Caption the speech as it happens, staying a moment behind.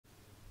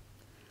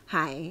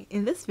Hi,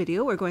 in this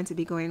video we're going to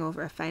be going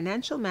over a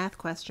financial math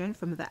question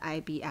from the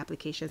IB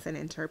Applications and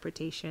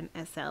Interpretation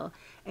SL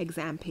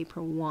exam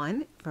paper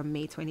 1 from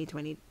May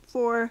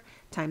 2024,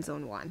 time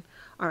zone 1.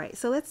 Alright,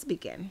 so let's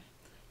begin.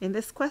 In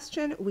this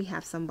question we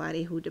have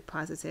somebody who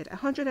deposited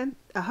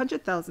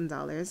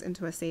 $100,000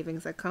 into a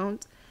savings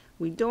account.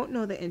 We don't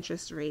know the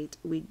interest rate.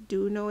 We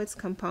do know it's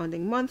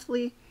compounding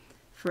monthly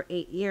for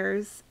 8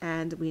 years,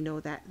 and we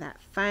know that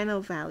that final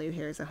value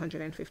here is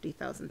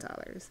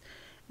 $150,000.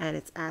 And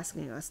it's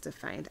asking us to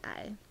find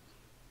I.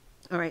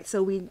 All right,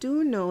 so we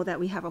do know that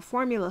we have a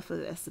formula for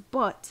this,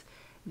 but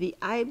the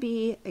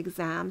IB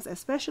exams,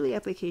 especially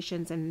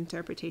applications and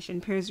interpretation,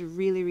 pairs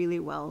really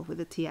well with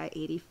the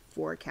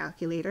TI-84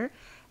 calculator,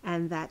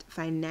 and that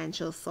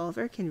financial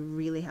solver can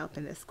really help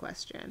in this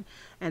question.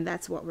 And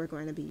that's what we're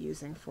going to be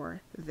using for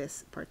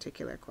this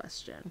particular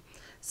question.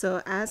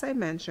 So as I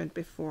mentioned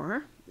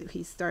before,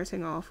 he's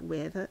starting off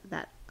with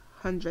that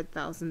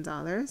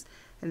 $100,000,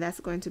 and that's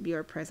going to be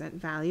our present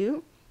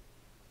value.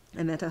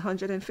 And that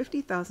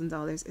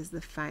 $150,000 is the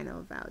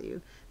final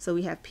value. So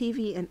we have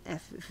PV and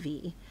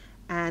FV.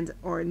 And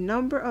our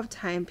number of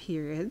time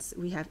periods,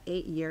 we have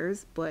 8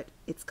 years, but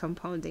it's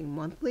compounding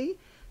monthly.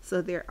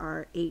 So there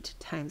are 8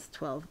 times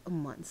 12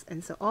 months.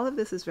 And so all of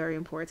this is very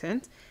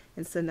important.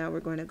 And so now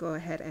we're going to go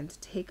ahead and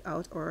take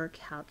out our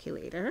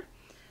calculator.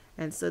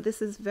 And so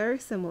this is very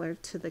similar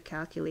to the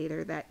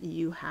calculator that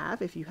you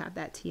have if you have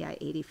that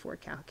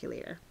TI-84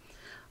 calculator.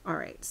 All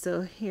right,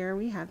 so here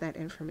we have that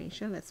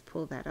information. Let's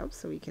pull that up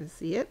so we can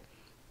see it.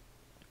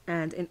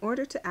 And in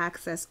order to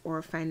access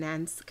our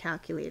finance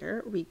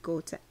calculator, we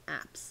go to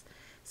apps.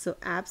 So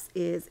apps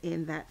is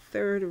in that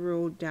third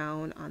row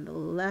down on the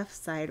left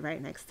side right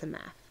next to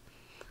math.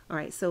 All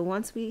right, so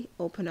once we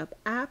open up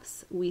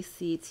apps, we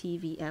see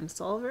TVM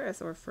solver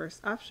as our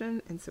first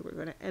option. And so we're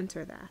going to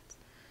enter that.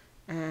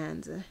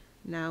 And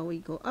now we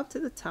go up to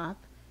the top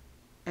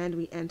and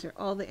we enter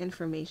all the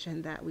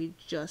information that we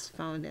just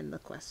found in the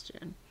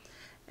question.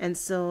 And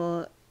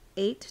so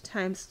 8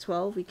 times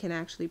 12 we can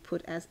actually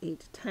put as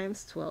 8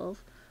 times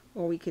 12,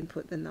 or we can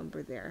put the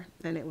number there.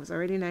 And it was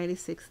already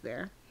 96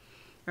 there.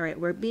 All right,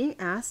 we're being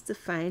asked to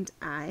find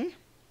I.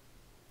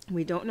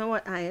 We don't know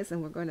what I is,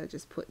 and we're going to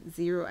just put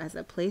 0 as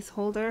a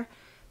placeholder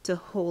to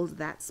hold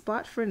that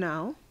spot for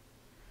now.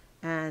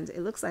 And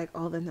it looks like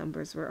all the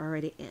numbers were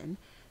already in.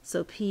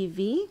 So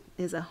PV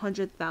is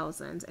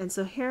 100,000. And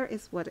so here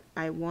is what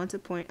I want to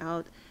point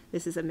out.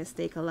 This is a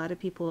mistake a lot of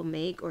people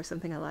make, or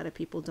something a lot of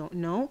people don't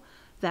know,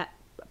 that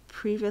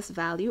previous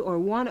value or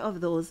one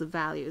of those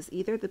values,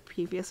 either the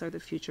previous or the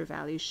future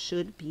value,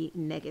 should be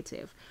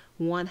negative.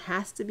 One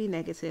has to be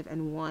negative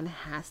and one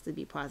has to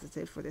be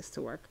positive for this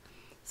to work.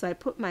 So I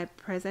put my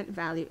present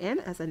value in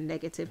as a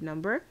negative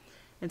number.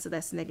 And so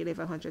that's negative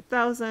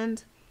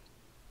 100,000.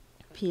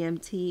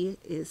 PMT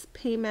is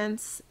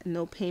payments.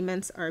 No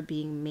payments are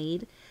being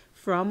made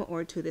from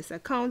or to this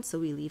account, so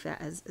we leave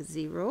that as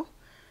 0.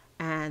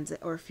 And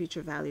our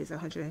future value is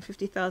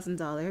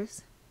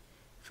 $150,000.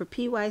 For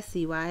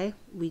PYCY,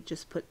 we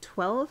just put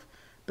 12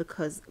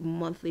 because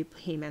monthly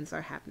payments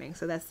are happening.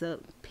 So that's the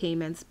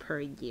payments per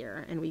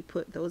year. And we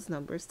put those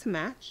numbers to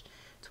match,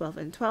 12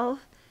 and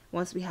 12.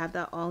 Once we have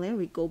that all in,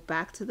 we go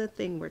back to the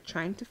thing we're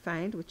trying to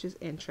find, which is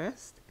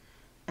interest.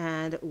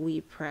 And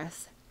we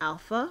press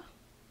alpha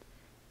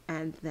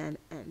and then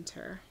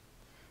enter,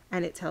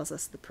 and it tells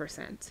us the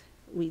percent.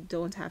 We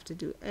don't have to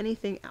do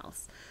anything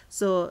else.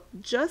 So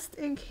just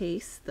in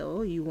case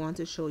though you want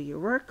to show your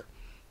work,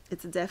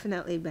 it's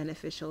definitely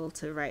beneficial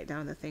to write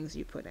down the things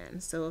you put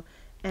in. So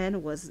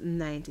N was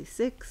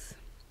 96,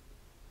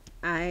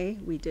 I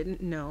we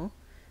didn't know,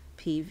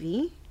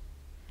 PV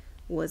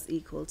was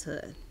equal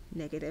to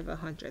negative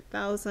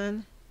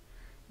 100,000.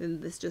 Then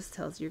this just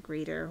tells your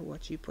grader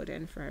what you put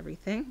in for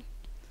everything.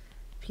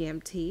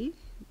 PMT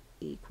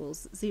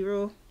equals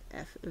 0,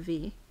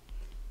 FV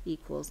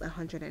equals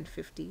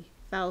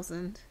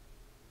 150,000,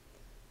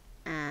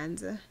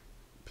 and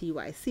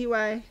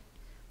PYCY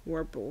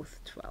were both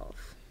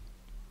 12.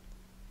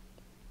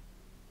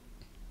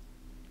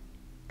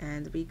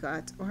 And we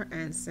got our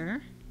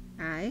answer.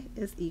 I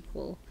is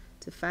equal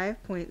to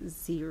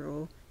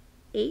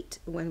 5.08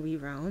 when we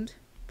round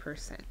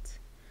percent.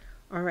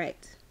 All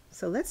right,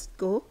 so let's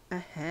go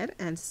ahead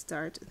and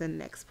start the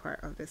next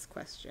part of this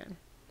question.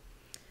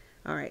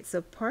 All right,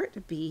 so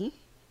part B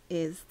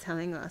is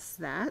telling us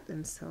that,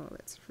 and so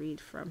let's read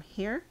from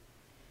here.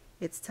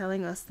 It's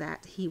telling us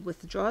that he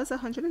withdraws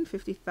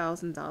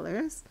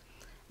 $150,000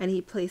 and he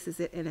places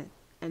it in an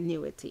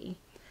annuity,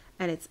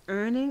 and it's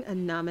earning a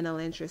nominal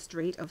interest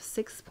rate of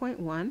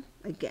 6.1,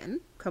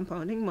 again,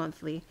 compounding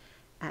monthly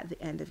at the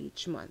end of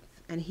each month.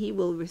 And he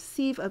will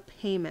receive a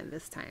payment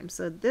this time.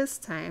 So this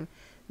time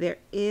there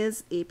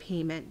is a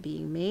payment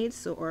being made,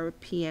 so our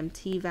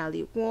PMT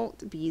value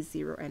won't be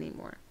 0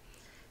 anymore.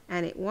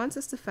 And it wants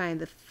us to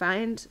find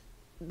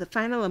the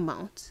final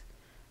amount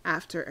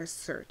after a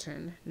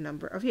certain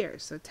number of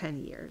years, so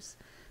 10 years.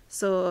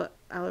 So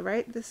I'll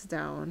write this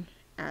down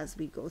as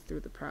we go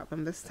through the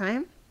problem this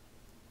time.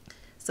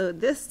 So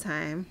this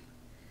time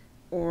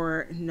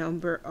or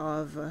number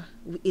of,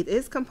 it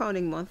is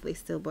compounding monthly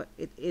still, but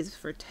it is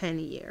for 10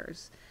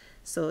 years.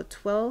 So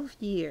 12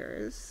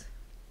 years,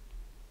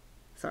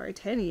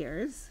 10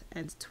 years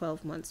and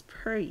 12 months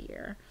per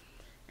year.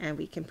 And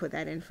we can put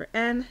that in for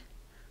N.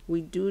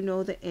 We do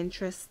know the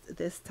interest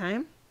this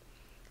time.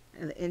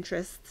 And the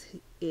interest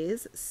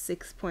is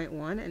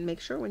 6.1. And make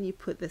sure when you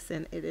put this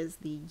in, it is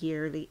the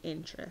yearly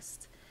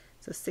interest.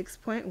 So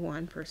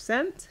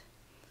 6.1%.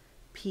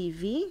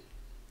 PV,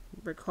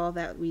 recall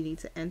that we need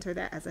to enter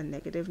that as a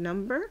negative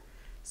number.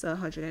 So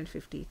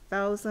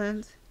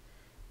 150,000.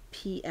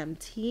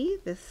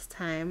 PMT, this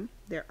time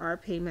there are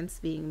payments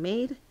being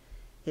made.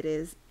 It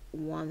is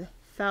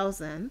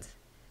 1,000.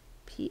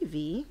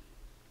 PV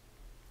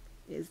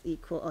is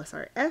equal,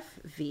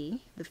 FV,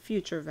 the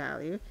future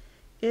value,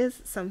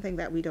 is something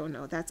that we don't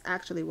know. That's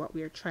actually what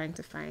we are trying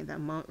to find, the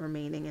amount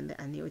remaining in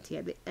the annuity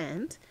at the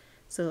end.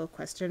 So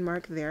question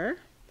mark there.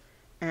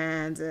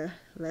 And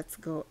let's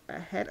go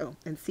ahead. Oh,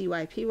 and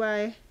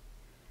CYPY,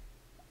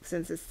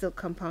 since it's still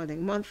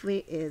compounding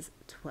monthly, is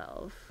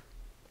 12.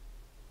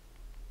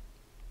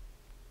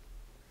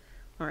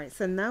 All right,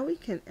 so now we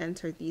can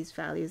enter these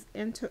values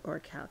into our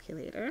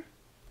calculator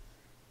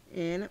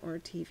in our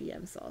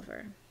TVM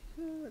solver.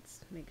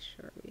 Let's make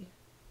sure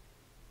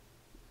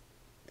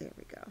there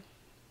we go.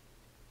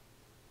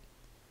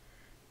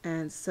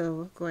 And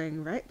so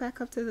going right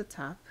back up to the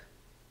top,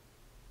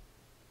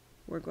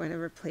 we're going to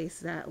replace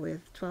that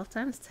with 12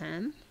 times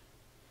 10,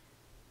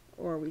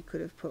 or we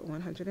could have put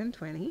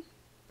 120.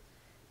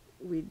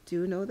 We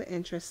do know the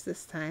interest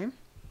this time.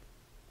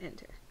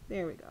 Enter.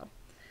 There we go.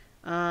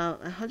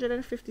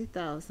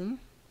 150,000,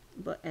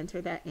 but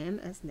enter that in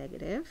as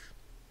negative.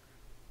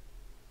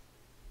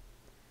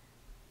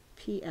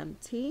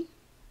 PMT,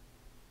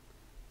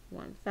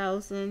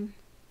 1,000.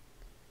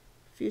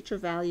 Future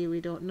value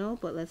we don't know,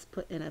 but let's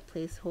put in a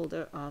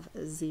placeholder of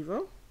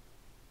 0.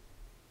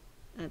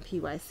 And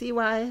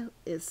PYCY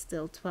is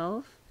still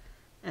 12.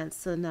 And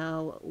so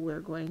now we're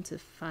going to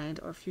find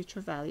our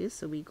future value.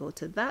 So we go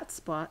to that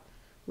spot,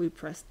 we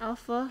press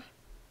alpha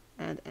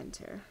and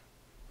enter.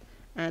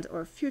 And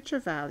our future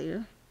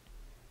value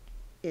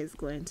is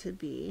going to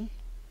be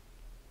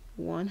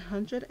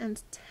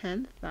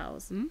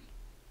 $110,000.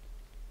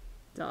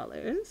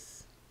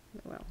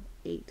 Well,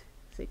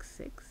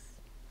 866.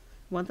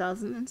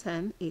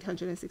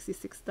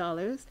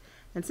 $1,010,866.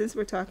 And since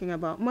we're talking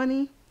about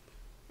money,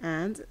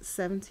 and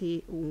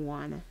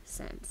 71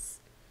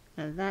 cents.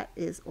 And that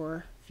is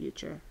our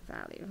future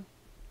value.